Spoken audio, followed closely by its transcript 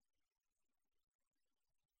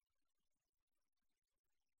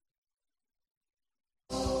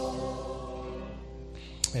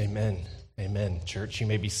Amen. Amen. Church, you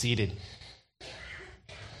may be seated.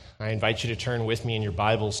 I invite you to turn with me in your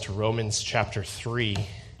Bibles to Romans chapter 3.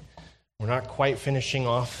 We're not quite finishing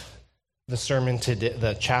off the sermon today,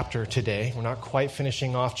 the chapter today. We're not quite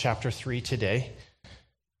finishing off chapter 3 today.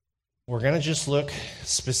 We're going to just look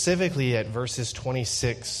specifically at verses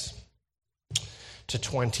 26 to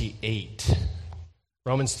 28.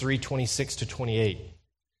 Romans 3, 26 to 28.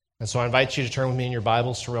 And so I invite you to turn with me in your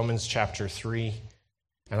Bibles to Romans chapter 3.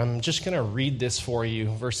 And I'm just going to read this for you,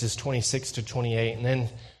 verses 26 to 28. And then,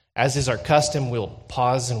 as is our custom, we'll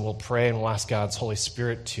pause and we'll pray and we'll ask God's Holy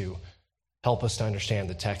Spirit to help us to understand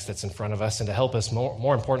the text that's in front of us and to help us,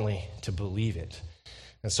 more importantly, to believe it.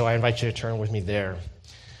 And so I invite you to turn with me there.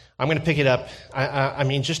 I'm going to pick it up. I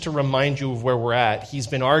mean, just to remind you of where we're at, he's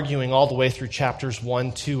been arguing all the way through chapters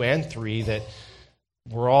 1, 2, and 3 that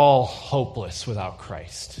we're all hopeless without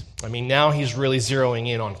Christ. I mean, now he's really zeroing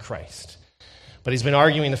in on Christ. But he's been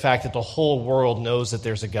arguing the fact that the whole world knows that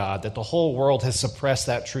there's a God, that the whole world has suppressed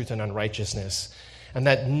that truth and unrighteousness, and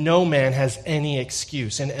that no man has any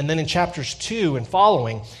excuse. And then in chapters 2 and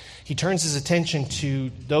following, he turns his attention to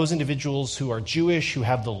those individuals who are Jewish, who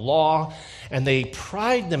have the law, and they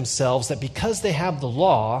pride themselves that because they have the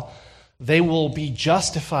law, they will be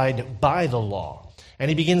justified by the law. And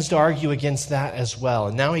he begins to argue against that as well.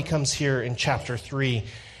 And now he comes here in chapter 3,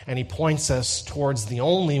 and he points us towards the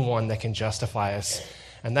only one that can justify us,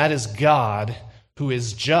 and that is God, who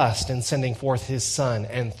is just in sending forth his Son,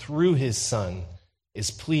 and through his Son is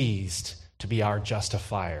pleased to be our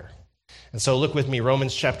justifier. And so look with me,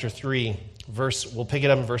 Romans chapter 3, we'll pick it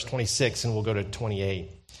up in verse 26, and we'll go to 28.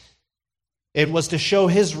 It was to show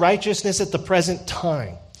his righteousness at the present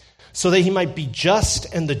time, so that he might be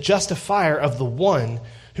just and the justifier of the one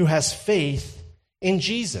who has faith in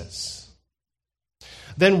Jesus.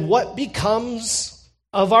 Then what becomes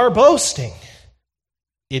of our boasting?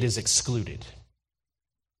 It is excluded.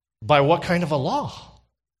 By what kind of a law?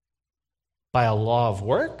 By a law of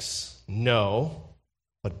works? No,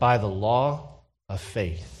 but by the law of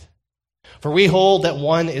faith. For we hold that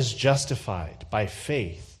one is justified by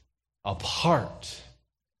faith apart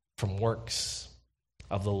from works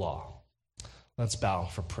of the law. Let's bow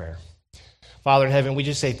for prayer. Father in heaven, we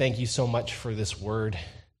just say thank you so much for this word.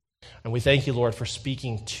 And we thank you, Lord, for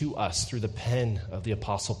speaking to us through the pen of the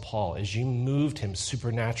Apostle Paul as you moved him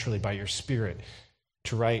supernaturally by your Spirit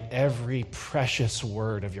to write every precious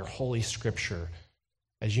word of your Holy Scripture,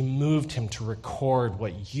 as you moved him to record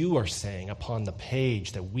what you are saying upon the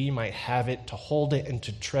page that we might have it, to hold it, and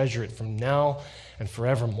to treasure it from now and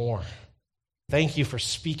forevermore. Thank you for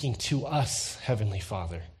speaking to us, Heavenly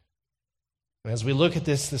Father. And as we look at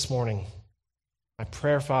this morning, my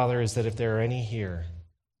prayer, Father, is that if there are any here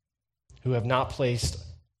who have not placed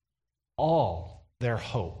all their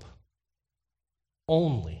hope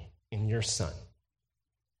only in your Son,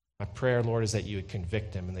 my prayer, Lord, is that you would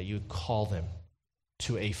convict them and that you would call them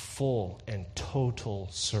to a full and total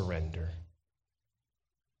surrender.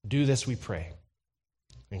 Do this, we pray.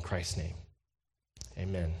 In Christ's name,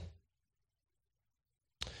 amen.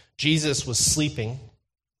 Jesus was sleeping.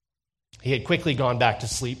 He had quickly gone back to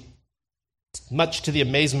sleep, much to the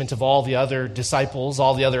amazement of all the other disciples,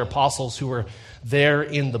 all the other apostles who were there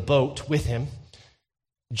in the boat with him.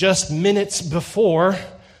 Just minutes before,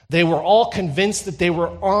 they were all convinced that they were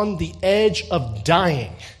on the edge of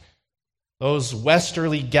dying. Those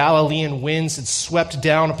westerly Galilean winds had swept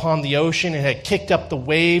down upon the ocean and had kicked up the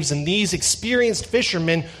waves, and these experienced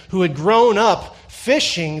fishermen who had grown up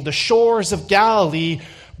fishing the shores of Galilee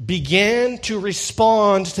began to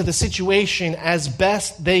respond to the situation as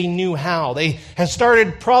best they knew how. They had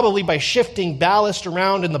started probably by shifting ballast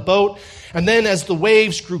around in the boat, and then as the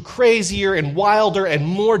waves grew crazier and wilder and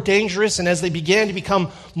more dangerous, and as they began to become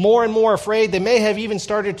more and more afraid, they may have even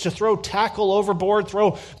started to throw tackle overboard,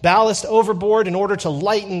 throw ballast overboard in order to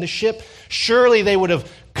lighten the ship. Surely they would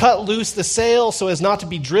have cut loose the sail so as not to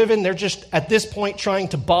be driven. They're just at this point trying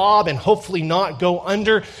to bob and hopefully not go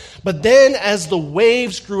under. But then as the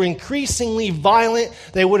waves grew increasingly violent,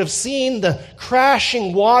 they would have seen the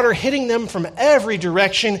crashing water hitting them from every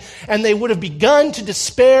direction, and they would have begun to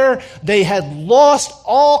despair. They had lost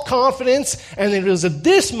all confidence, and it was at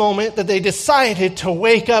this moment that they decided to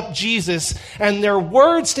wake up Jesus, and their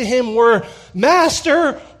words to him were,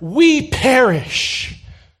 "Master, we perish.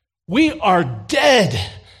 We are dead."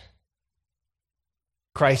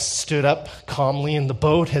 Christ stood up calmly in the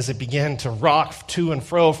boat as it began to rock to and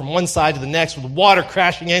fro from one side to the next with the water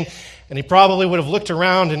crashing in, and he probably would have looked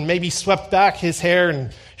around and maybe swept back his hair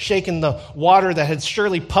and shaken the water that had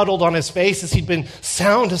surely puddled on his face as he'd been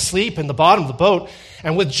sound asleep in the bottom of the boat.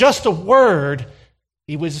 And with just a word,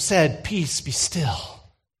 he would have said, "Peace, be still."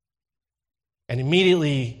 And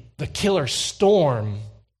immediately the killer storm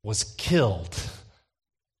was killed.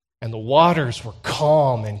 And the waters were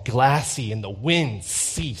calm and glassy, and the wind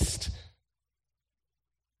ceased.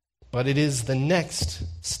 But it is the next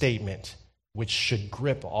statement which should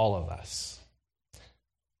grip all of us.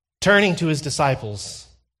 Turning to his disciples,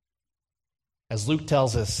 as Luke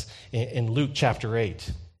tells us in Luke chapter 8,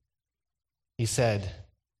 he said,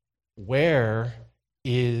 "Where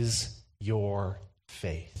is your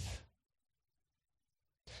faith?"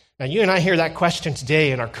 Now, you and I hear that question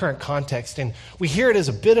today in our current context, and we hear it as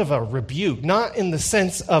a bit of a rebuke, not in the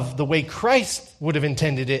sense of the way Christ would have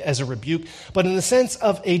intended it as a rebuke, but in the sense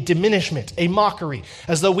of a diminishment, a mockery,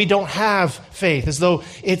 as though we don't have faith, as though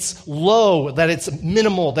it's low, that it's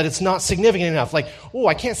minimal, that it's not significant enough. Like, oh,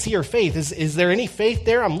 I can't see your faith. Is there any faith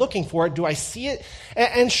there? I'm looking for it. Do I see it?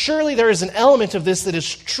 And surely there is an element of this that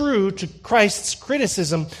is true to Christ's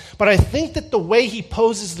criticism, but I think that the way he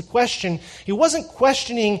poses the question, he wasn't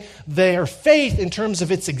questioning their faith in terms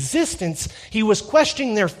of its existence. He was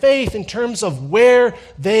questioning their faith in terms of where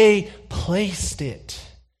they placed it.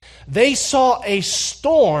 They saw a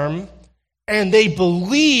storm and they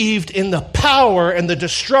believed in the power and the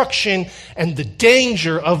destruction and the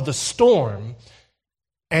danger of the storm.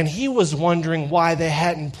 And he was wondering why they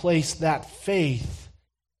hadn't placed that faith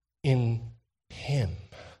in him.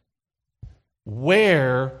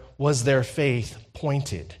 Where was their faith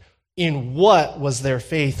pointed? In what was their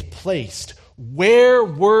faith placed? Where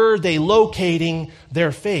were they locating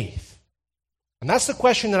their faith? And that's the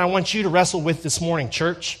question that I want you to wrestle with this morning,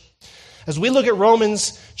 church. As we look at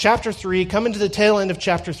Romans chapter 3, coming to the tail end of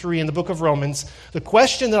chapter 3 in the book of Romans, the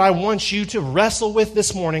question that I want you to wrestle with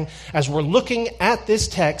this morning as we're looking at this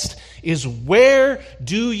text is, where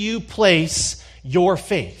do you place your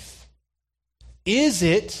faith? Is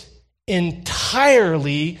it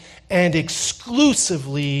entirely and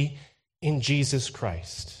exclusively in Jesus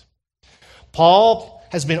Christ? Paul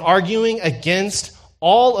has been arguing against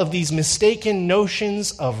all of these mistaken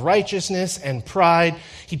notions of righteousness and pride.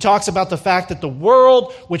 He talks about the fact that the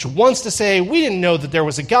world, which wants to say, we didn't know that there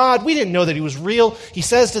was a God, we didn't know that he was real, he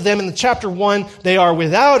says to them in the chapter 1, they are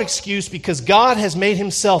without excuse because God has made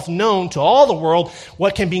himself known to all the world.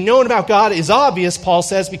 What can be known about God is obvious, Paul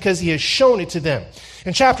says, because he has shown it to them.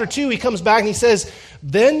 In chapter 2, he comes back and he says,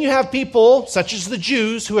 then you have people, such as the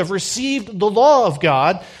Jews, who have received the law of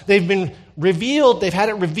God. They've been revealed, they've had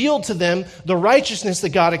it revealed to them, the righteousness that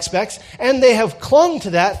God expects, and they have clung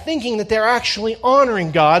to that, thinking that they're actually honoring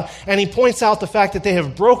God. And he points out the fact that they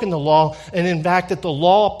have broken the law, and in fact that the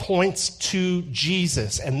law points to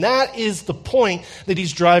Jesus. And that is the point that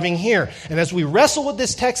he's driving here. And as we wrestle with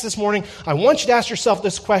this text this morning, I want you to ask yourself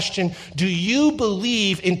this question: do you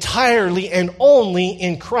believe entirely and only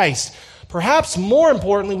in Christ? Perhaps more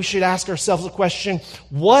importantly, we should ask ourselves the question,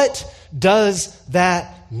 what does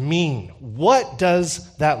that mean? What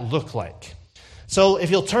does that look like? So if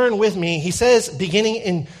you'll turn with me, he says, beginning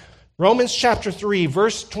in Romans chapter 3,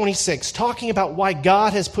 verse 26, talking about why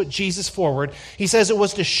God has put Jesus forward, he says it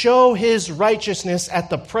was to show his righteousness at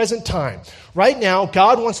the present time. Right now,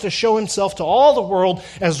 God wants to show himself to all the world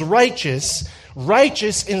as righteous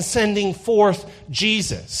in sending forth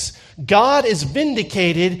Jesus. God is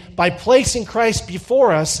vindicated by placing Christ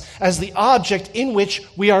before us as the object in which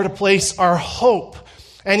we are to place our hope.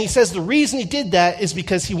 And he says the reason he did that is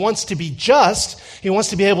because he wants to be just, he wants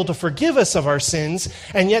to be able to forgive us of our sins,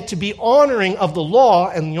 and yet to be honoring of the law.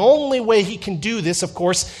 And the only way he can do this, of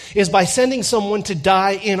course, is by sending someone to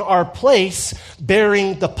die in our place,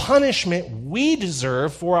 bearing the punishment we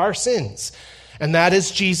deserve for our sins. And that is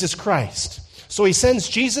Jesus Christ. So he sends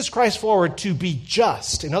Jesus Christ forward to be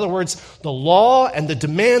just. In other words, the law and the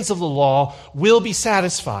demands of the law will be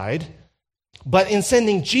satisfied. But in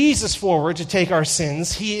sending Jesus forward to take our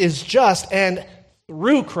sins, he is just, and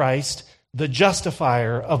through Christ, the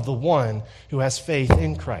justifier of the one who has faith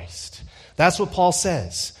in Christ. That's what Paul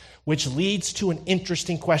says, which leads to an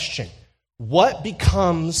interesting question. What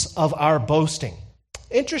becomes of our boasting?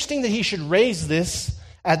 Interesting that he should raise this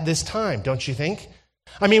at this time, don't you think?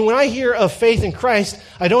 I mean, when I hear of faith in Christ,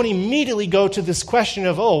 I don't immediately go to this question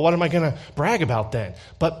of, what am I going to brag about then?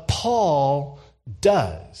 But Paul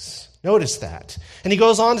does. Notice that. And he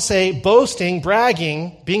goes on to say, boasting,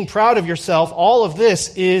 bragging, being proud of yourself, all of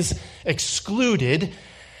this is excluded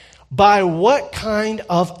by what kind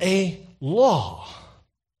of a law?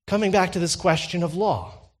 Coming back to this question of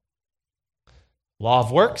law. Law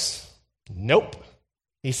of works? Nope.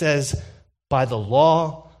 He says, by the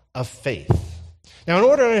law of faith. Now, in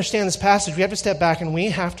order to understand this passage, we have to step back and we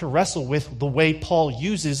have to wrestle with the way Paul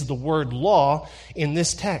uses the word law in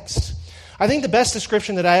this text. I think the best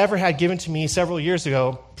description that I ever had given to me several years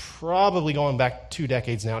ago, probably going back 2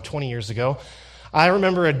 decades now, 20 years ago, I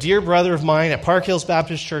remember a dear brother of mine at Park Hills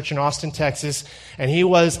Baptist Church in Austin, Texas, and he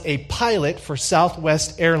was a pilot for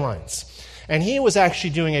Southwest Airlines. And he was actually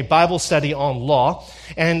doing a Bible study on law.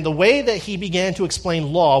 And the way that he began to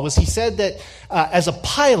explain law was he said that as a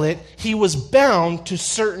pilot, he was bound to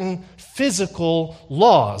certain physical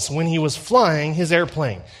laws when he was flying his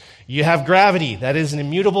airplane. You have gravity. That is an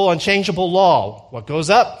immutable, unchangeable law. What goes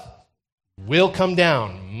up will come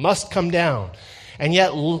down, must come down. And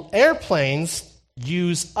yet airplanes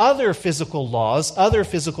use other physical laws, other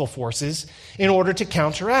physical forces, in order to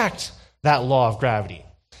counteract that law of gravity.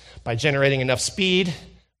 By generating enough speed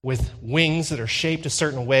with wings that are shaped a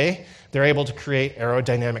certain way, they're able to create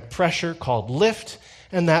aerodynamic pressure called lift,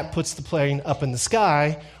 and that puts the plane up in the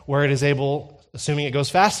sky where it is able, assuming it goes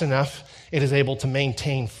fast enough, it is able to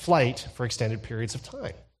maintain flight for extended periods of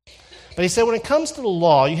time. But he said when it comes to the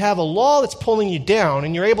law, you have a law that's pulling you down,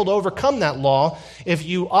 and you're able to overcome that law if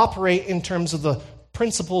you operate in terms of the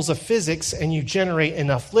principles of physics and you generate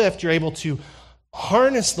enough lift, you're able to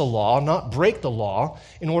harness the law, not break the law,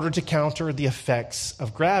 in order to counter the effects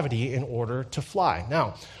of gravity in order to fly.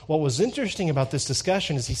 Now, what was interesting about this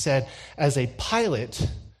discussion is he said, as a pilot,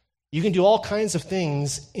 you can do all kinds of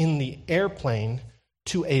things in the airplane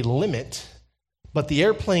to a limit, but the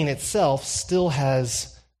airplane itself still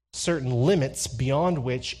has certain limits beyond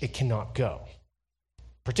which it cannot go.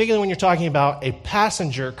 Particularly when you're talking about a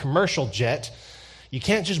passenger commercial jet, you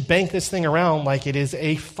can't just bank this thing around like it is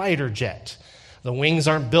a fighter jet. The wings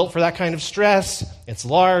aren't built for that kind of stress. It's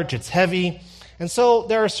large, it's heavy. And so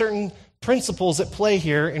there are certain principles at play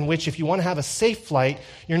here in which if you want to have a safe flight,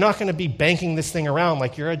 you're not going to be banking this thing around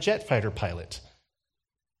like you're a jet fighter pilot.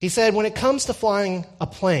 He said when it comes to flying a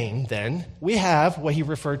plane, then, we have what he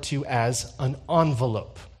referred to as an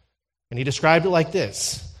envelope. And he described it like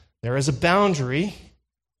this. There is a boundary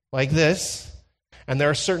like this, and there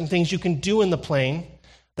are certain things you can do in the plane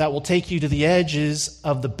that will take you to the edges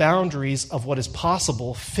of the boundaries of what is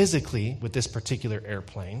possible physically with this particular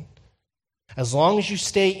airplane. As long as you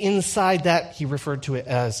stay inside that, he referred to it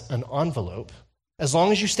as an envelope, as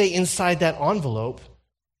long as you stay inside that envelope,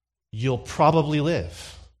 you'll probably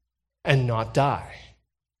live and not die.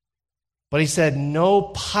 But he said no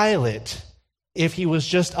pilot, if he was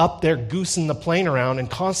just up there goosing the plane around and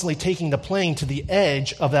constantly taking the plane to the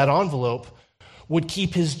edge of that envelope, would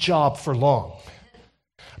keep his job for long.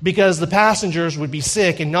 Because the passengers would be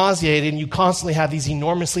sick and nauseated, and you constantly have these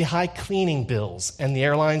enormously high cleaning bills, and the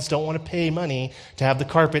airlines don't want to pay money to have the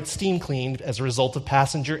carpet steam cleaned as a result of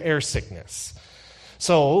passenger air sickness.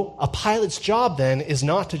 So a pilot's job then is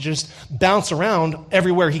not to just bounce around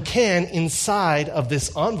everywhere he can inside of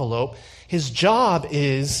this envelope. His job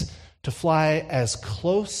is to fly as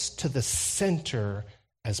close to the center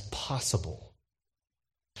as possible.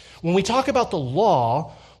 When we talk about the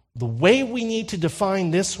law, the way we need to define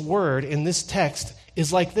this word in this text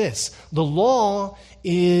is like this. The law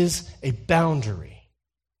is a boundary.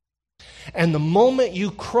 And the moment you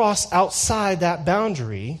cross outside that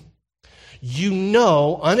boundary, you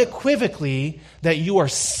know unequivocally that you are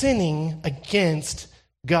sinning against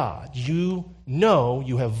God. You know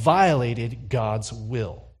you have violated God's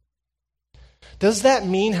will. Does that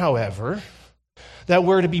mean, however, that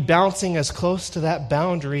we're to be bouncing as close to that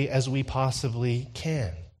boundary as we possibly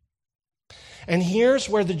can? And here's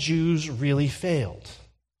where the Jews really failed.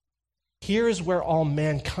 Here's where all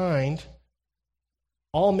mankind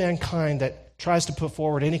that tries to put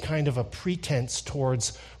forward any kind of a pretense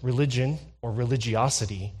towards religion or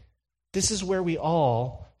religiosity, this is where we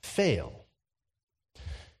all fail.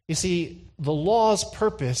 You see, the law's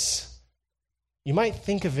purpose, you might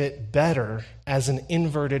think of it better as an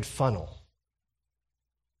inverted funnel.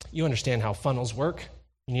 You understand how funnels work.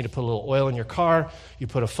 You need to put a little oil in your car. You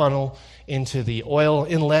put a funnel into the oil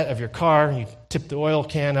inlet of your car. You tip the oil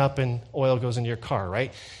can up and oil goes into your car,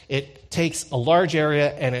 right? It takes a large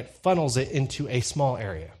area and it funnels it into a small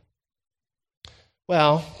area.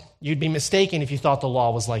 Well, you'd be mistaken if you thought the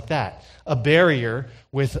law was like that. A barrier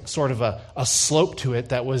with sort of a slope to it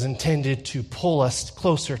that was intended to pull us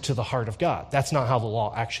closer to the heart of God. That's not how the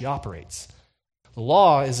law actually operates. The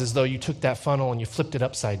law is as though you took that funnel and you flipped it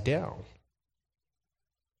upside down.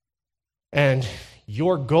 And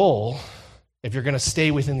your goal, if you're going to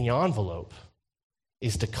stay within the envelope,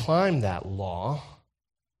 is to climb that law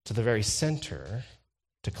to the very center,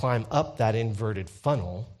 to climb up that inverted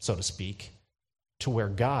funnel, so to speak, to where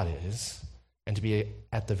God is, and to be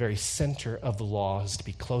at the very center of the law is to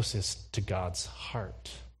be closest to God's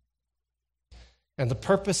heart. And the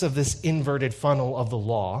purpose of this inverted funnel of the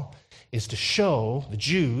law is to show the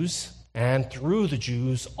Jews and through the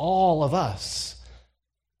Jews, all of us,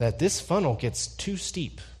 that this funnel gets too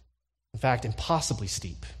steep, in fact, impossibly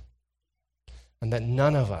steep, and that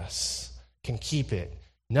none of us can keep it.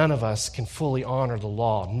 None of us can fully honor the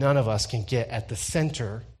law. None of us can get at the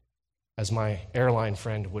center, as my airline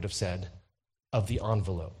friend would have said, of the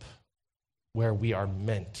envelope, where we are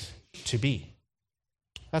meant to be.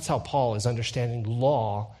 That's how Paul is understanding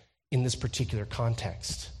law in this particular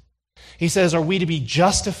context. He says, are we to be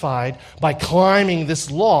justified by climbing this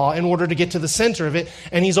law in order to get to the center of it?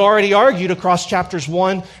 And he's already argued across chapters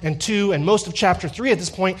 1 and 2 and most of chapter 3 at this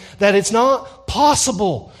point that it's not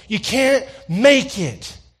possible. You can't make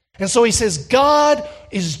it. And so he says, God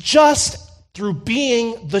is just through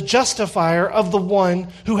being the justifier of the one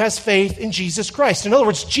who has faith in Jesus Christ. In other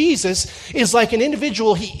words, Jesus is like an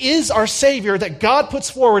individual. He is our Savior that God puts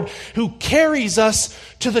forward, who carries us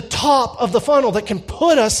to the top of the funnel, that can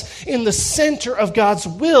put us in the center of God's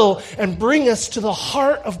will and bring us to the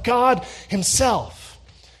heart of God himself.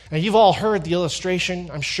 Now, you've all heard the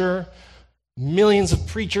illustration, I'm sure. Millions of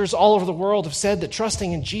preachers all over the world have said that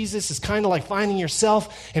trusting in Jesus is kind of like finding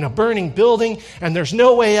yourself in a burning building and there's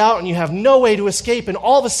no way out and you have no way to escape. And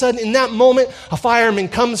all of a sudden, in that moment, a fireman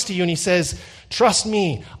comes to you and he says, trust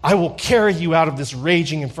me, I will carry you out of this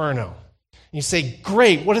raging inferno. And you say,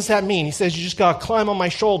 great, what does that mean? He says, you just got to climb on my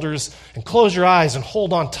shoulders and close your eyes and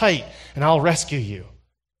hold on tight and I'll rescue you.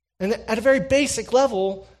 And at a very basic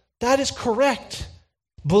level, that is correct.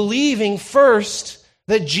 Believing first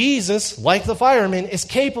that Jesus, like the fireman, is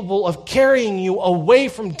capable of carrying you away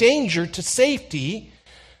from danger to safety,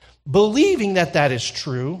 believing that that is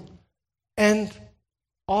true, and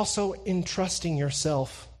also entrusting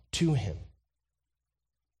yourself to him.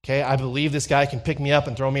 Okay, I believe this guy can pick me up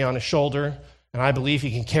and throw me on his shoulder, and I believe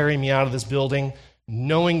he can carry me out of this building.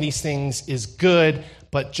 Knowing these things is good,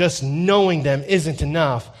 but just knowing them isn't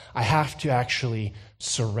enough. I have to actually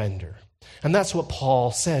surrender. And that's what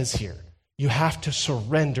Paul says here. You have to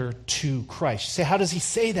surrender to Christ. You say, how does he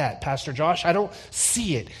say that, Pastor Josh? I don't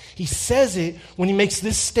see it. He says it when he makes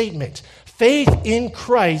this statement. Faith in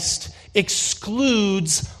Christ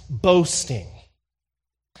excludes boasting.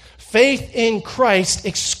 Faith in Christ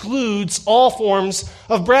excludes all forms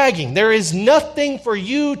of bragging. There is nothing for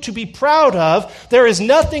you to be proud of. There is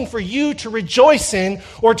nothing for you to rejoice in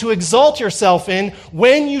or to exalt yourself in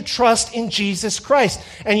when you trust in Jesus Christ.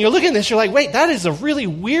 And you're looking at this, you're like, wait, that is a really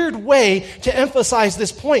weird way to emphasize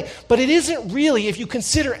this point. But it isn't really if you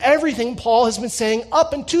consider everything Paul has been saying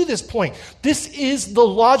up until this point. This is the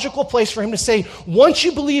logical place for him to say, once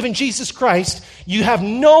you believe in Jesus Christ, you have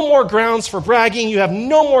no more grounds for bragging. You have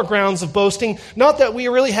no more grounds of boasting. Not that we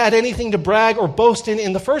really had anything to brag or boast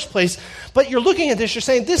in the first place, but you're looking at this, you're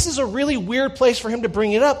saying, this is a really weird place for him to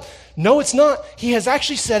bring it up. No, it's not. He has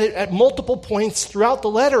actually said it at multiple points throughout the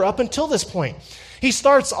letter up until this point. He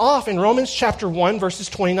starts off in Romans chapter 1, verses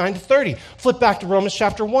 29 to 30. Flip back to Romans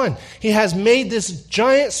chapter 1. He has made this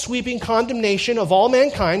giant sweeping condemnation of all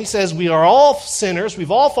mankind. He says, we are all sinners.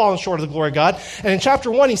 We've all fallen short of the glory of God. And in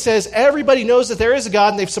chapter 1, he says, everybody knows that there is a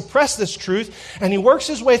God and they've suppressed this truth. And he works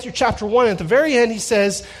his way through chapter 1. And at the very end, he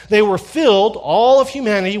says, they were filled, all of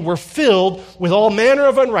humanity were filled with all manner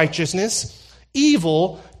of unrighteousness,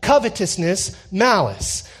 evil, covetousness,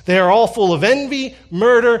 malice. They are all full of envy,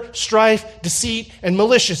 murder, strife, deceit, and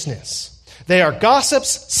maliciousness. They are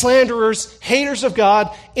gossips, slanderers, haters of God,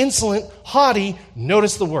 insolent, haughty.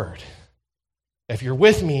 Notice the word. If you're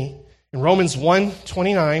with me, in Romans 1,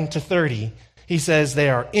 29 to 30, he says they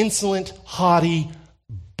are insolent, haughty,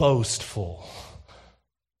 boastful.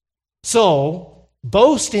 So,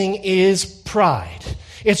 boasting is pride.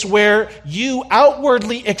 It's where you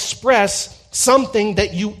outwardly express something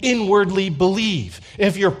that you inwardly believe.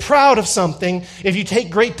 If you're proud of something, if you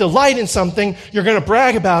take great delight in something, you're going to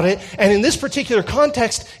brag about it. And in this particular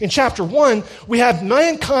context, in chapter 1, we have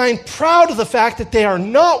mankind proud of the fact that they are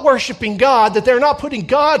not worshiping God, that they're not putting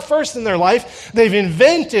God first in their life. They've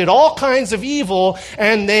invented all kinds of evil,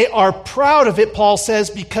 and they are proud of it, Paul says,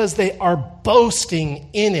 because they are boasting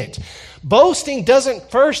in it. Boasting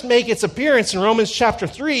doesn't first make its appearance in Romans chapter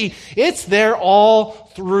 3. It's there all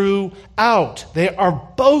throughout. They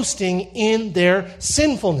are boasting in their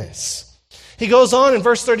sinfulness. He goes on in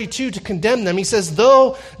verse 32 to condemn them. He says,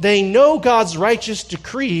 though they know God's righteous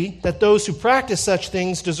decree that those who practice such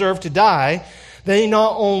things deserve to die, they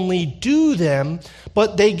not only do them,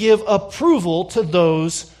 but they give approval to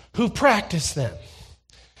those who practice them.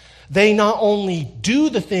 They not only do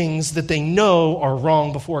the things that they know are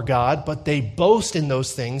wrong before God, but they boast in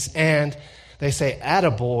those things and they say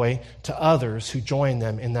attaboy to others who join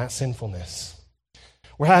them in that sinfulness.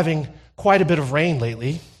 We're having quite a bit of rain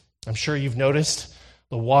lately. I'm sure you've noticed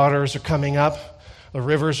The waters are coming up. The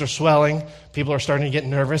rivers are swelling. People are starting to get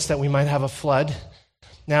nervous that we might have a flood.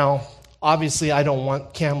 Now, obviously, I don't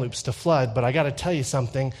want Kamloops to flood, but I got to tell you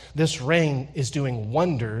something. This rain is doing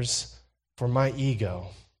wonders for my ego.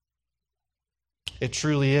 It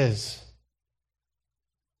truly is.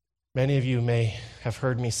 Many of you may have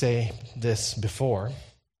heard me say this before.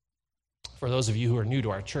 For those of you who are new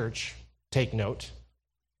to our church, take note.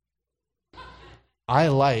 I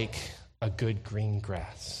like a good green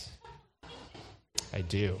grass. I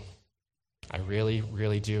do. I really,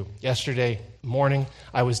 really do. Yesterday morning,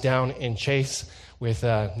 I was down in Chase with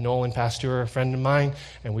Nolan Pasteur, a friend of mine,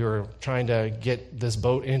 and we were trying to get this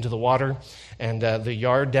boat into the water. And the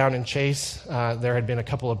yard down in Chase, there had been a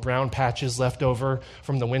couple of brown patches left over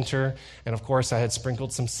from the winter. And of course, I had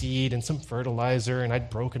sprinkled some seed and some fertilizer, and I'd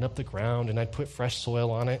broken up the ground, and I'd put fresh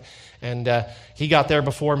soil on it. And he got there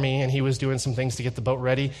before me, and he was doing some things to get the boat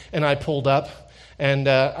ready. And I pulled up, and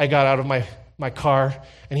I got out of my car,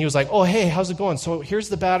 and he was like, "Oh, hey, how's it going? So here's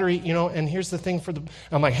the battery, and here's the thing for the..."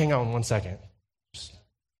 I'm like, "Hang on 1 second. Just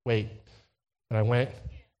wait." And I went,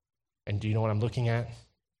 and do you know what I'm looking at?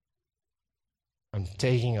 I'm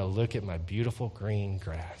taking a look at my beautiful green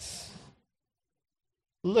grass.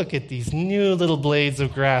 Look at these new little blades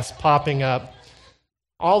of grass popping up.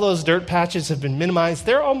 All those dirt patches have been minimized.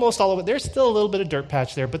 They're almost all the way, there's still a little bit of dirt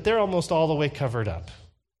patch there, but they're almost all the way covered up.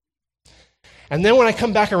 And then when I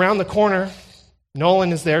come back around the corner,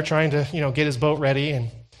 Nolan is there trying to, get his boat ready.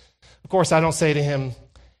 And of course, I don't say to him,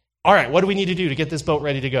 "All right, what do we need to do to get this boat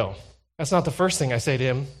ready to go?" That's not the first thing I say to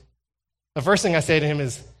him. The first thing I say to him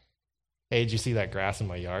is, "Hey, did you see that grass in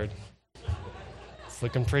my yard? It's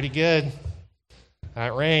looking pretty good.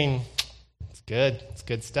 That rain, it's good. It's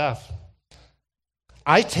good stuff."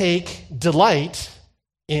 I take delight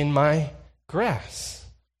in my grass.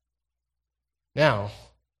 Now,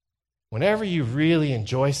 whenever you really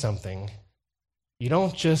enjoy something, you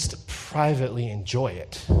don't just privately enjoy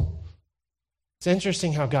it. It's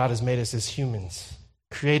interesting how God has made us as humans,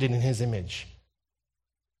 created in His image.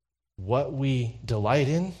 What we delight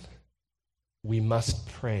in, we must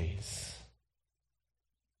praise.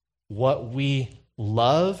 What we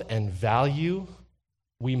love and value,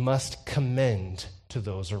 we must commend to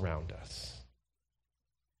those around us.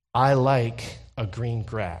 I like a green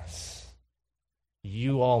grass.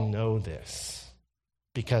 You all know this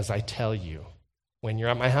because I tell you. When you're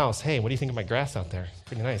at my house, "Hey, what do you think of my grass out there?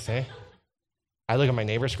 Pretty nice, eh?" I look at my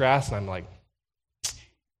neighbor's grass and I'm like,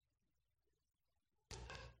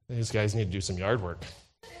 "These guys need to do some yard work."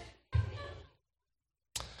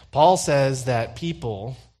 Paul says that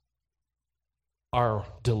people are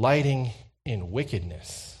delighting in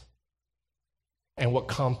wickedness. And what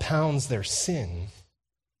compounds their sin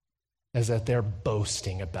is that they're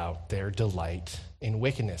boasting about their delight in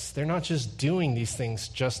wickedness. They're not just doing these things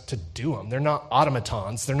just to do them. They're not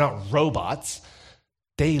automatons. They're not robots.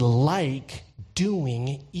 They like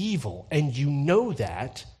doing evil. And you know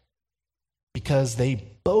that because they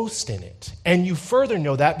boast in it. And you further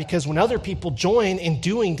know that because when other people join in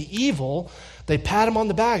doing the evil, they pat them on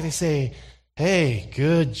the back. They say, "Hey,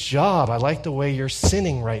 good job. I like the way you're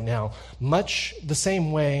sinning right now." Much the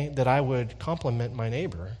same way that I would compliment my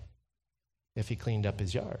neighbor if he cleaned up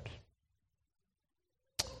his yard.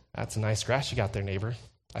 "That's a nice grass you got there, neighbor.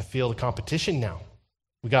 I feel the competition now.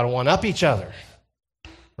 We got to one-up each other."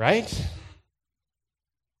 Right?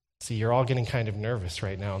 See, you're all getting kind of nervous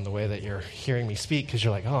right now in the way that you're hearing me speak because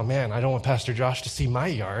you're like, "Oh man, I don't want Pastor Josh to see my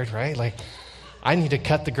yard," right? Like, I need to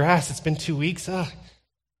cut the grass. It's been 2 weeks.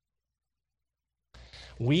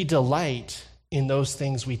 We delight in those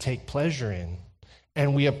things we take pleasure in,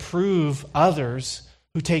 and we approve others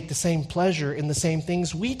who take the same pleasure in the same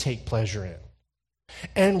things we take pleasure in.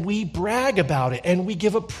 And we brag about it, and we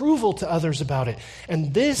give approval to others about it.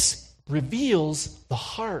 And this reveals the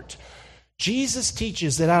heart. Jesus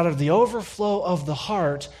teaches that out of the overflow of the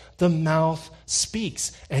heart, the mouth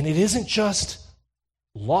speaks. And it isn't just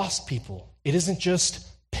lost people. It isn't just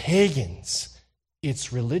pagans.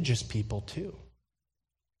 It's religious people too.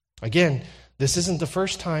 Again, this isn't the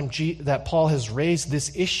first time that Paul has raised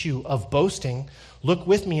this issue of boasting. Look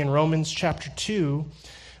with me in Romans chapter 2,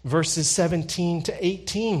 verses 17 to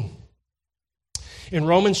 18. In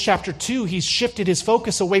Romans chapter 2, he's shifted his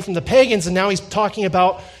focus away from the pagans, and now he's talking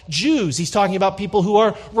about Jews. He's talking about people who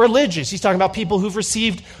are religious. He's talking about people who've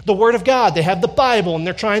received the Word of God. They have the Bible, and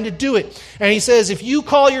they're trying to do it. And he says, if you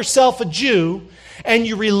call yourself a Jew, and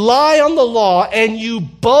you rely on the law, and you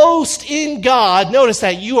boast in God, notice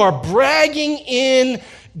that you are bragging in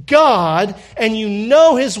God, and you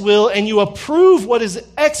know His will, and you approve what is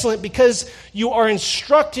excellent because you are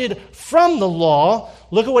instructed from the law.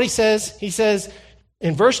 Look at what he says. He says,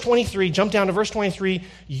 In verse 23, jump down to verse 23,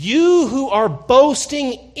 you who are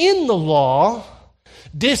boasting in the law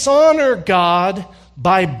dishonor God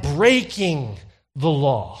by breaking the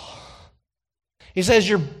law. He says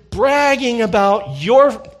you're bragging about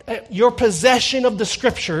your possession of the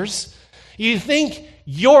Scriptures. You think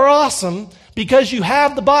you're awesome because you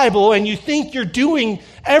have the Bible and you think you're doing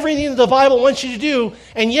everything that the Bible wants you to do,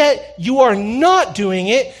 and yet you are not doing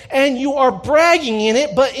it, and you are bragging in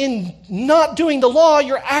it, but in not doing the law,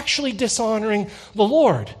 you're actually dishonoring the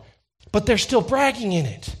Lord. But they're still bragging in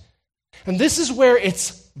it. And this is where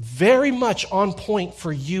it's very much on point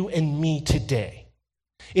for you and me today.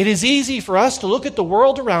 It is easy for us to look at the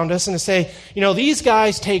world around us and to say, these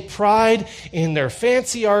guys take pride in their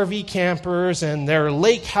fancy RV campers and their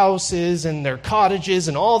lake houses and their cottages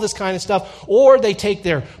and all this kind of stuff. Or they take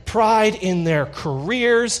their pride in their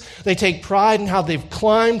careers. They take pride in how they've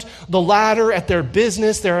climbed the ladder at their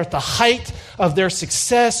business. They're at the height of their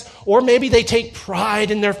success. Or maybe they take pride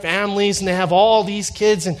in their families and they have all these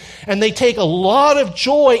kids and they take a lot of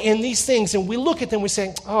joy in these things. And we look at them, we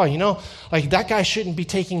say, that guy shouldn't be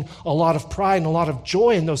taking a lot of pride and a lot of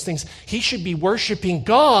joy in those things. He should be worshiping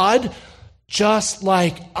God just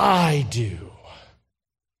like I do.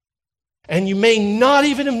 And you may not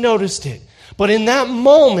even have noticed it. But in that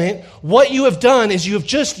moment, what you have done is you have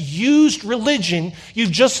just used religion,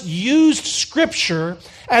 you've just used Scripture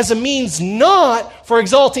as a means not for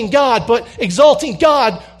exalting God, but exalting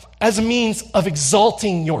God as a means of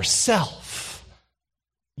exalting yourself.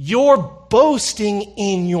 You're boasting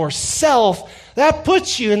in yourself. That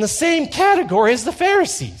puts you in the same category as the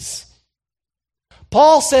Pharisees.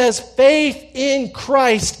 Paul says faith in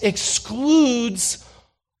Christ excludes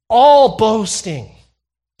all boasting.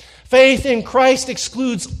 Faith in Christ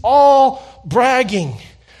excludes all bragging.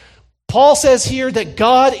 Paul says here that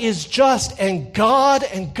God is just, and God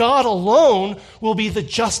alone will be the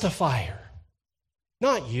justifier.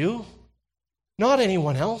 Not you, not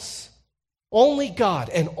anyone else. Only God,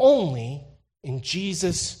 and only in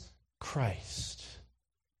Jesus Christ.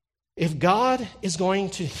 If God is going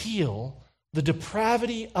to heal the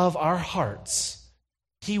depravity of our hearts,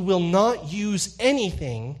 He will not use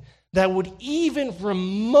anything that would even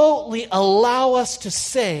remotely allow us to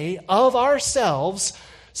say of ourselves,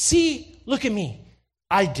 see, look at me,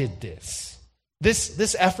 I did this.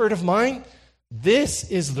 This effort of mine, this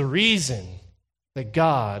is the reason that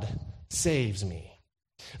God saves me.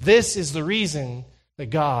 This is the reason that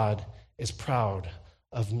God is proud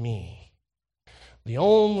of me. The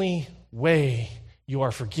only way you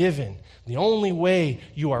are forgiven, the only way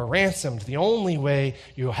you are ransomed, the only way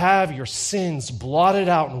you have your sins blotted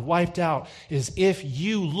out and wiped out is if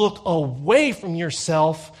you look away from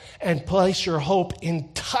yourself and place your hope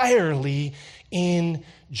entirely in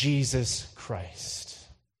Jesus Christ.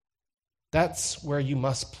 That's where you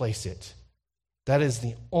must place it. That is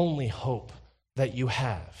the only hope that you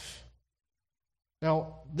have.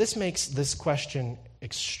 Now, this makes this question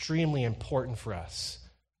extremely important for us.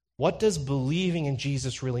 What does believing in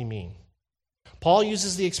Jesus really mean? Paul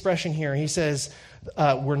uses the expression here. He says,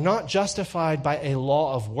 we're not justified by a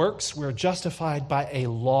law of works, we're justified by a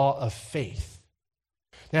law of faith.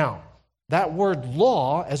 Now, that word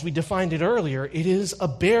law, as we defined it earlier, it is a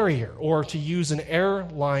barrier, or to use an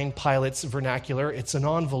airline pilot's vernacular, it's an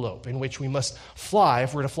envelope in which we must fly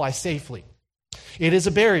if we're to fly safely. It is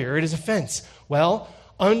a barrier, it is a fence. Well,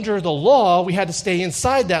 under the law, we had to stay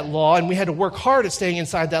inside that law, and we had to work hard at staying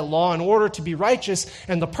inside that law in order to be righteous,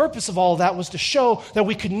 and the purpose of all of that was to show that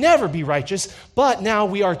we could never be righteous, but now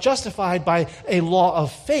we are justified by a law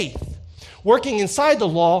of faith. Working inside the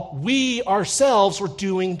law, we ourselves were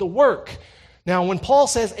doing the work. Now, when Paul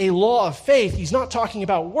says a law of faith, he's not talking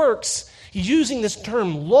about works. He's using this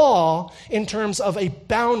term law in terms of a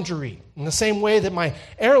boundary. In the same way that my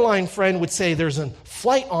airline friend would say there's a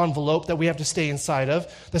flight envelope that we have to stay inside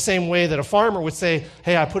of, the same way that a farmer would say,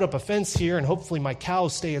 hey, I put up a fence here and hopefully my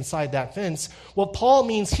cows stay inside that fence. What Paul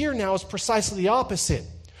means here now is precisely the opposite.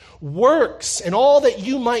 Works and all that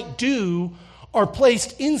you might do are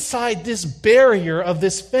placed inside this barrier of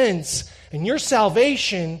this fence, and your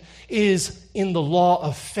salvation is in the law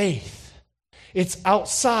of faith. It's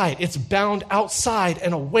outside. It's bound outside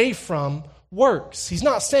and away from works. He's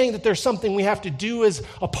not saying that there's something we have to do as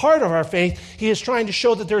a part of our faith. He is trying to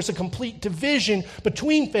show that there's a complete division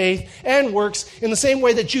between faith and works in the same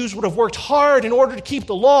way that Jews would have worked hard in order to keep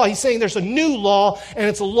the law. He's saying there's a new law, and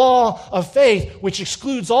it's a law of faith, which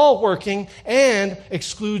excludes all working and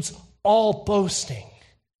excludes all boasting.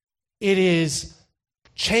 It is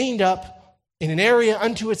chained up in an area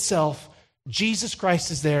unto itself Jesus Christ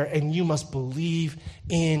is there, and you must believe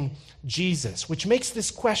in Jesus, which makes this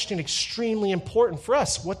question extremely important for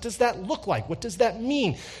us. What does that look like? What does that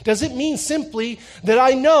mean? Does it mean simply that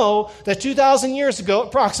I know that 2,000 years ago,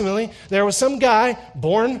 approximately, there was some guy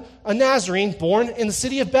born a Nazarene, born in the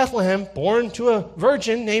city of Bethlehem, born to a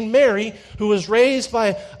virgin named Mary, who was raised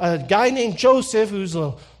by a guy named Joseph, who's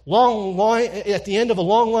a long line, at the end of a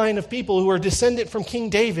long line of people who are descendant from King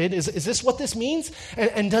David? Is this what this means?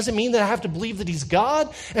 And does it mean that I have to believe that he's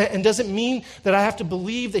God? And does it mean that I have to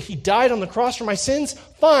believe that he died on the cross for my sins?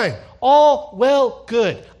 Fine. All well,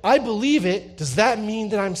 good. I believe it. Does that mean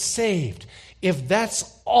that I'm saved? If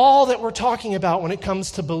that's all that we're talking about when it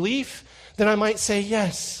comes to belief, then I might say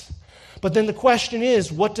yes. But then the question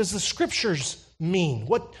is, what does the Scriptures mean?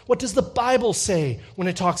 What does the Bible say when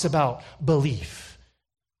it talks about belief?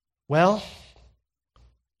 Well,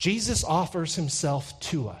 Jesus offers himself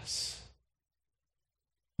to us,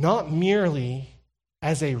 not merely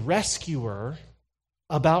as a rescuer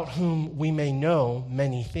about whom we may know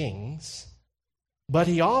many things, but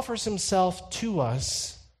he offers himself to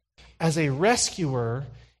us as a rescuer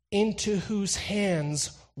into whose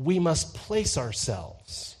hands we must place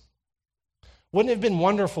ourselves. Wouldn't it have been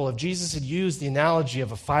wonderful if Jesus had used the analogy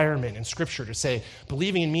of a fireman in Scripture to say,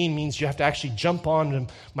 believing in me means you have to actually jump on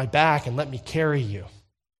my back and let me carry you?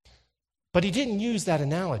 But he didn't use that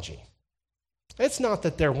analogy. It's not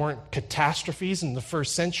that there weren't catastrophes in the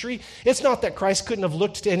first century. It's not that Christ couldn't have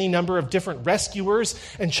looked to any number of different rescuers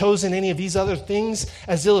and chosen any of these other things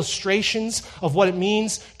as illustrations of what it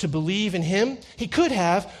means to believe in him. He could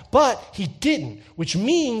have, but he didn't, which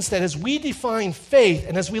means that as we define faith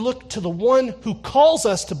and as we look to the one who calls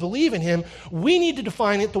us to believe in him, we need to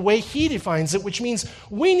define it the way he defines it, which means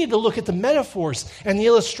we need to look at the metaphors and the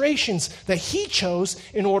illustrations that he chose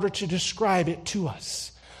in order to describe it to us.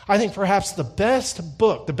 I think perhaps the best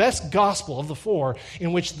book, the best gospel of the four,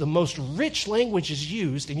 in which the most rich language is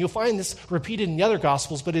used, and you'll find this repeated in the other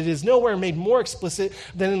gospels, but it is nowhere made more explicit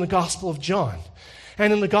than in the Gospel of John.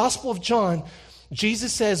 And in the Gospel of John,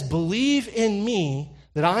 Jesus says, believe in me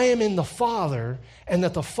that I am in the Father and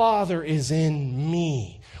that the Father is in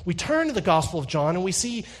me. We turn to the Gospel of John and we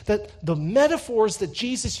see that the metaphors that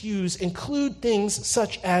Jesus used include things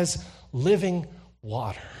such as living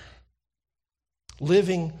water.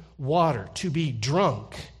 Living water, to be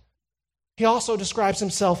drunk. He also describes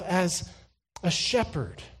himself as a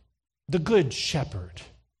shepherd, the good shepherd.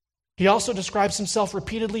 He also describes himself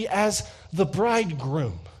repeatedly as the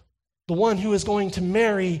bridegroom, the one who is going to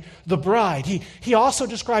marry the bride. He also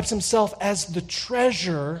describes himself as the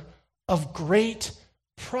treasure of great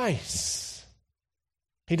price.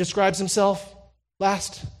 He describes himself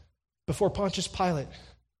last, before Pontius Pilate,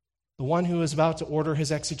 the one who is about to order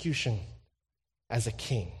his execution, as a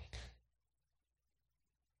king.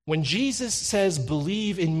 When Jesus says,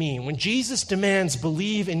 believe in me, when Jesus demands,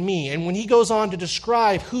 believe in me, and when he goes on to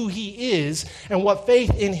describe who he is and what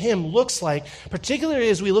faith in him looks like, particularly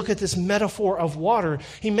as we look at this metaphor of water,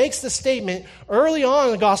 he makes the statement early on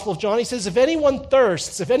in the Gospel of John. He says, if anyone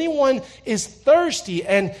thirsts, if anyone is thirsty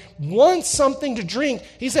and wants something to drink,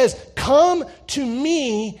 he says, come to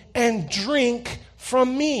me and drink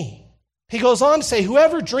from me. He goes on to say,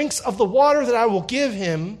 whoever drinks of the water that I will give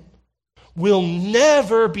him will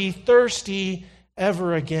never be thirsty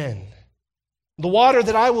ever again. The water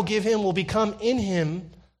that I will give him will become in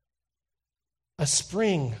him a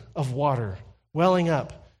spring of water welling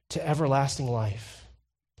up to everlasting life.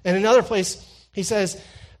 And in another place, he says,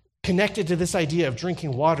 connected to this idea of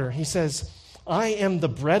drinking water, he says, I am the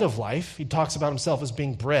bread of life. He talks about himself as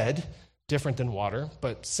being bread, different than water,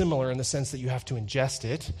 but similar in the sense that you have to ingest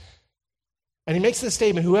it. And he makes this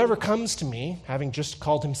statement, whoever comes to me, having just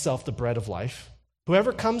called himself the bread of life,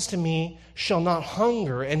 whoever comes to me shall not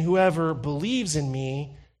hunger, and whoever believes in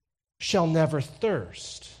me shall never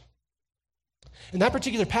thirst. In that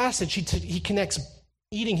particular passage, he connects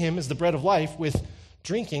eating him as the bread of life with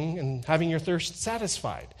drinking and having your thirst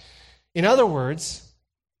satisfied. In other words,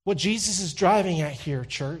 what Jesus is driving at here,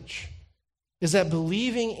 church, is that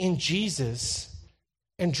believing in Jesus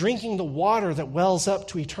and drinking the water that wells up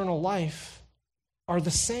to eternal life are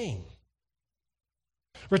the same.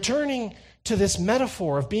 Returning to this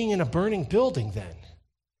metaphor of being in a burning building then,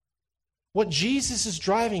 what Jesus is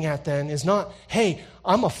driving at then is not, hey,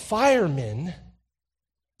 I'm a fireman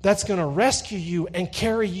that's going to rescue you and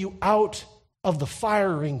carry you out of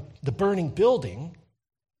the burning building.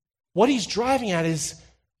 What he's driving at is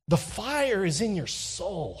the fire is in your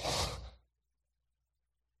soul.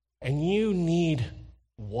 And you need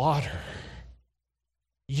water.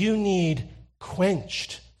 You need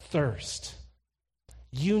quenched thirst.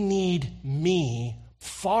 You need me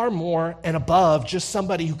far more and above just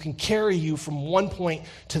somebody who can carry you from one point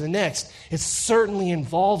to the next. It certainly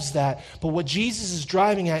involves that. But what Jesus is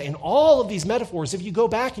driving at in all of these metaphors, if you go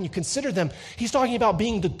back and you consider them, he's talking about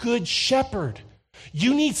being the good shepherd.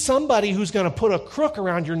 You need somebody who's going to put a crook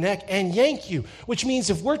around your neck and yank you, which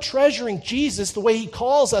means if we're treasuring Jesus the way he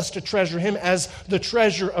calls us to treasure him as the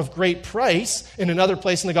treasure of great price in another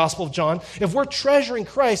place in the Gospel of John, if we're treasuring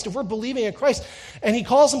Christ, if we're believing in Christ, and he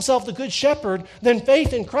calls himself the good shepherd, then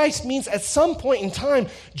faith in Christ means at some point in time,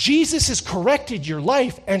 Jesus has corrected your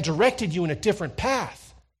life and directed you in a different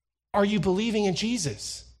path. Are you believing in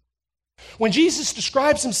Jesus? When Jesus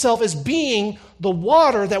describes himself as being the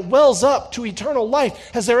water that wells up to eternal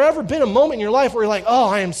life, has there ever been a moment in your life where you're like, oh,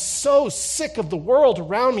 I am so sick of the world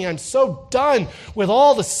around me. I'm so done with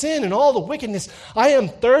all the sin and all the wickedness. I am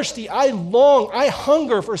thirsty. I long. I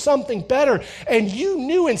hunger for something better. And you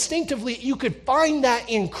knew instinctively you could find that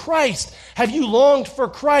in Christ. Have you longed for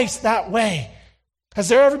Christ that way? Has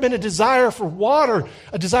there ever been a desire for water,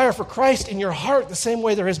 a desire for Christ in your heart the same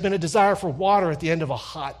way there has been a desire for water at the end of a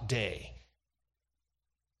hot day?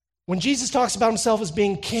 When Jesus talks about himself as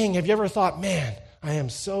being king, have you ever thought, man, I am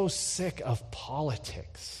so sick of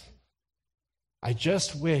politics. I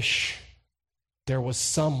just wish there was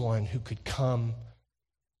someone who could come,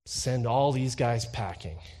 send all these guys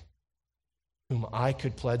packing, whom I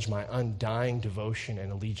could pledge my undying devotion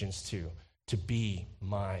and allegiance to be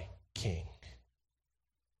my king.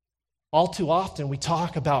 All too often, we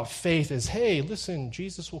talk about faith as, hey, listen,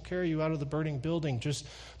 Jesus will carry you out of the burning building. Just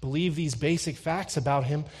believe these basic facts about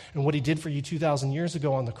him and what he did for you 2,000 years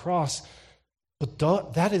ago on the cross. But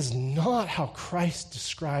that is not how Christ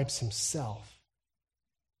describes himself.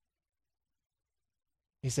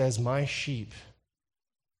 He says, my sheep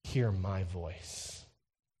hear my voice,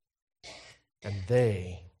 and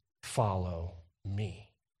they follow me.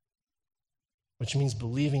 Which means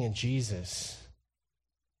believing in Jesus.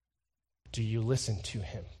 Do you listen to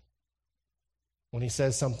him? When he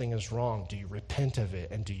says something is wrong, do you repent of it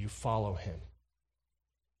and do you follow him?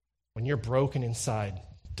 When you're broken inside,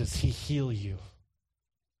 does he heal you?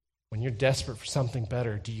 When you're desperate for something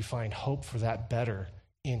better, do you find hope for that better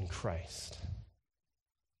in Christ?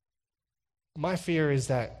 My fear is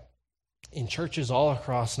that in churches all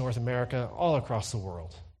across North America, all across the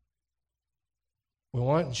world, we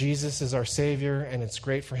want Jesus as our Savior, and it's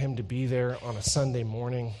great for him to be there on a Sunday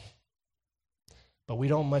morning. But we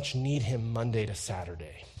don't much need him Monday to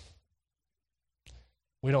Saturday.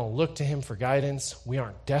 We don't look to him for guidance. We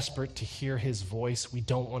aren't desperate to hear his voice. We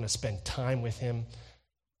don't want to spend time with him.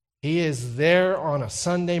 He is there on a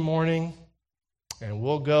Sunday morning, and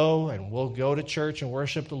we'll go to church and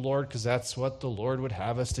worship the Lord because that's what the Lord would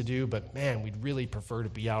have us to do. But man, we'd really prefer to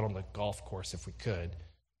be out on the golf course if we could.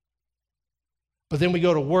 But then we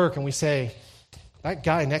go to work and we say, that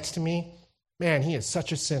guy next to me, man, he is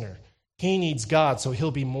such a sinner. He needs God, so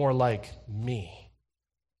he'll be more like me.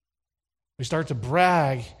 We start to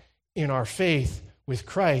brag in our faith with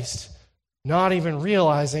Christ, not even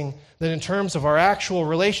realizing that in terms of our actual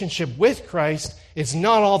relationship with Christ, it's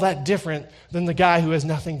not all that different than the guy who has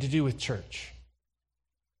nothing to do with church.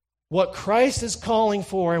 What Christ is calling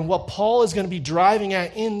for and what Paul is going to be driving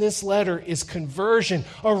at in this letter is conversion,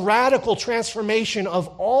 a radical transformation of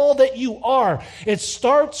all that you are. It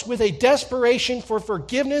starts with a desperation for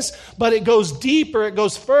forgiveness, but it goes deeper, it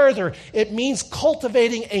goes further. It means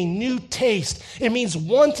cultivating a new taste. It means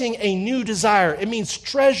wanting a new desire. It means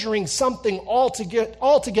treasuring something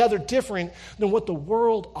altogether different than what the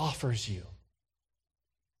world offers you.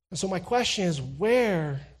 And so my question is,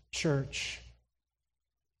 where, church,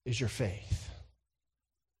 is your faith?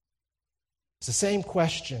 It's the same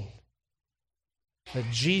question that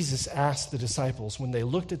Jesus asked the disciples when they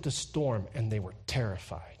looked at the storm and they were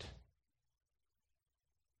terrified.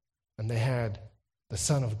 And they had the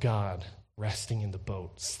Son of God resting in the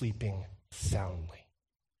boat, sleeping soundly.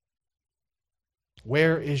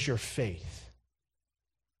 Where is your faith?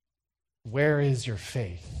 Where is your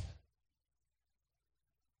faith?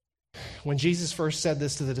 When Jesus first said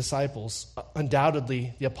this to the disciples,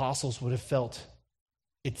 undoubtedly the apostles would have felt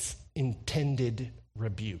its intended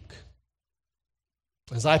rebuke.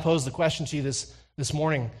 As I pose the question to you this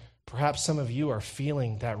morning, perhaps some of you are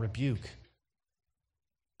feeling that rebuke.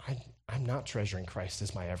 I'm not treasuring Christ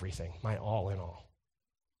as my everything, my all in all.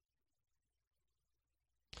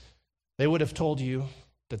 They would have told you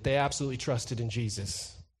that they absolutely trusted in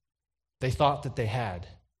Jesus. They thought that they had.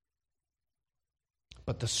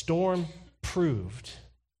 But the storm proved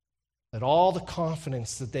that all the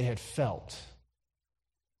confidence that they had felt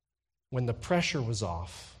when the pressure was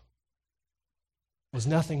off was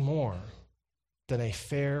nothing more than a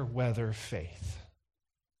fair weather faith.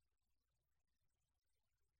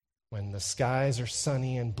 when the skies are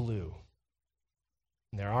sunny and blue,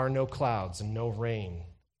 and there are no clouds and no rain,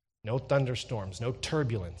 no thunderstorms, no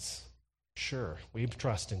turbulence, sure, we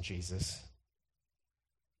trust in Jesus.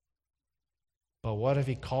 But what if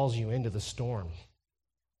he calls you into the storm?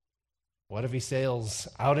 What if he sails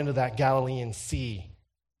out into that Galilean sea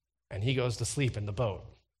and he goes to sleep in the boat?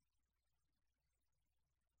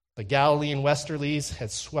 The Galilean westerlies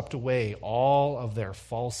had swept away all of their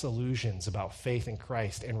false illusions about faith in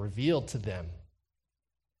Christ and revealed to them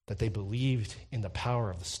that they believed in the power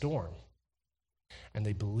of the storm, and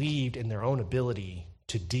they believed in their own ability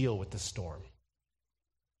to deal with the storm.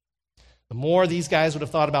 The more these guys would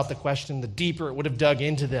have thought about the question, the deeper it would have dug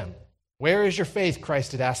into them. Where is your faith?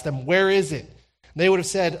 Christ had asked them. Where is it? They would have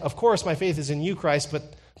said, of course, my faith is in you, Christ.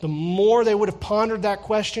 But the more they would have pondered that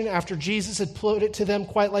question after Jesus had put it to them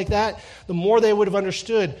quite like that, the more they would have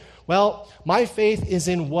understood, well, my faith is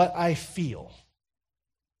in what I feel.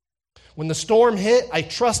 When the storm hit, I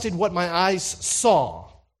trusted what my eyes saw.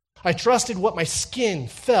 I trusted what my skin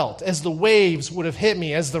felt as the waves would have hit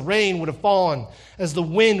me, as the rain would have fallen, as the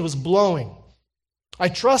wind was blowing. I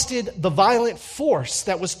trusted the violent force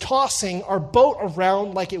that was tossing our boat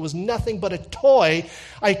around like it was nothing but a toy.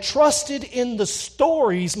 I trusted in the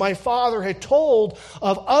stories my father had told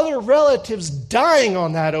of other relatives dying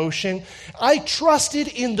on that ocean. I trusted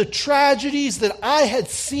in the tragedies that I had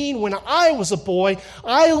seen when I was a boy.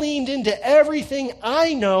 I leaned into everything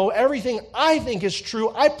I know, everything I think is true.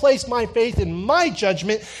 I placed my faith in my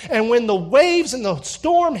judgment. And when the waves and the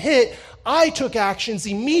storm hit, I took actions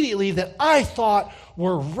immediately that I thought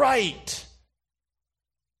were right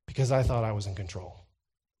because I thought I was in control.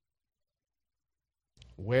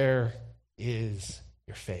 Where is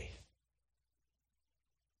your faith?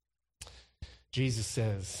 Jesus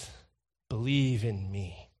says, believe in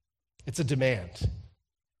me. It's a demand.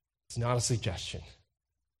 It's not a suggestion.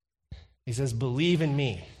 He says, believe in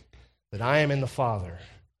me, that I am in the Father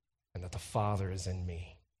and that the Father is in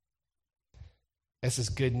me. This is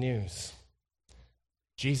good news.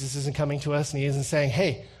 Jesus isn't coming to us and he isn't saying,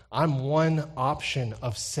 hey, I'm one option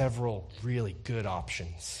of several really good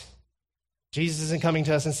options. Jesus isn't coming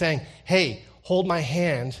to us and saying, hey, hold my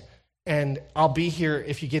hand and I'll be here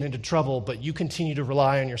if you get into trouble, but you continue to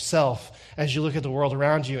rely on yourself as you look at the world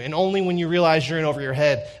around you. And only when you realize you're in over your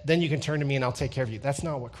head, then you can turn to me and I'll take care of you. That's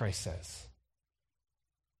not what Christ says.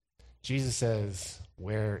 Jesus says,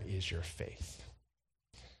 where is your faith?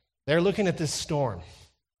 They're looking at this storm.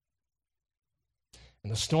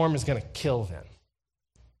 And the storm is going to kill them.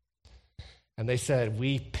 And they said,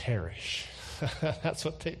 we perish. That's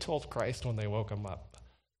what they told Christ when they woke him up.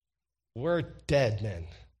 We're dead men.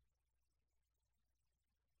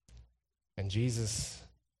 And Jesus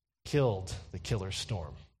killed the killer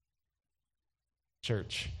storm.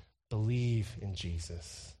 Church, believe in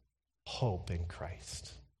Jesus. Hope in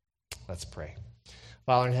Christ. Let's pray.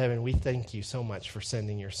 Father in heaven, we thank you so much for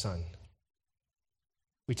sending your Son.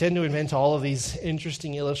 We tend to invent all of these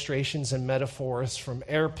interesting illustrations and metaphors from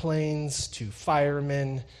airplanes to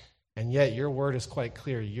firemen, and yet your word is quite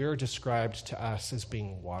clear. You're described to us as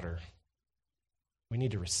being water. We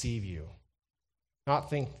need to receive you, not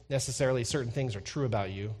think necessarily certain things are true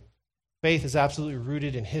about you. Faith is absolutely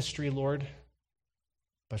rooted in history, Lord,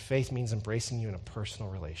 but faith means embracing you in a personal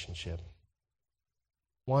relationship,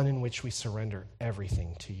 one in which we surrender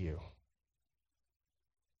everything to you.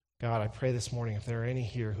 God, I pray this morning, if there are any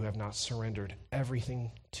here who have not surrendered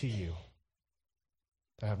everything to you,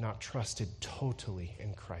 that have not trusted totally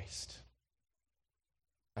in Christ,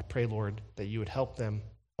 I pray, Lord, that you would help them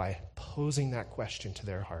by posing that question to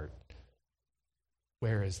their heart.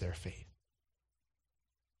 Where is their faith?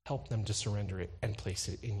 Help them to surrender it and place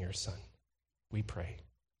it in your Son. We pray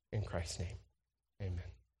in Christ's name. Amen.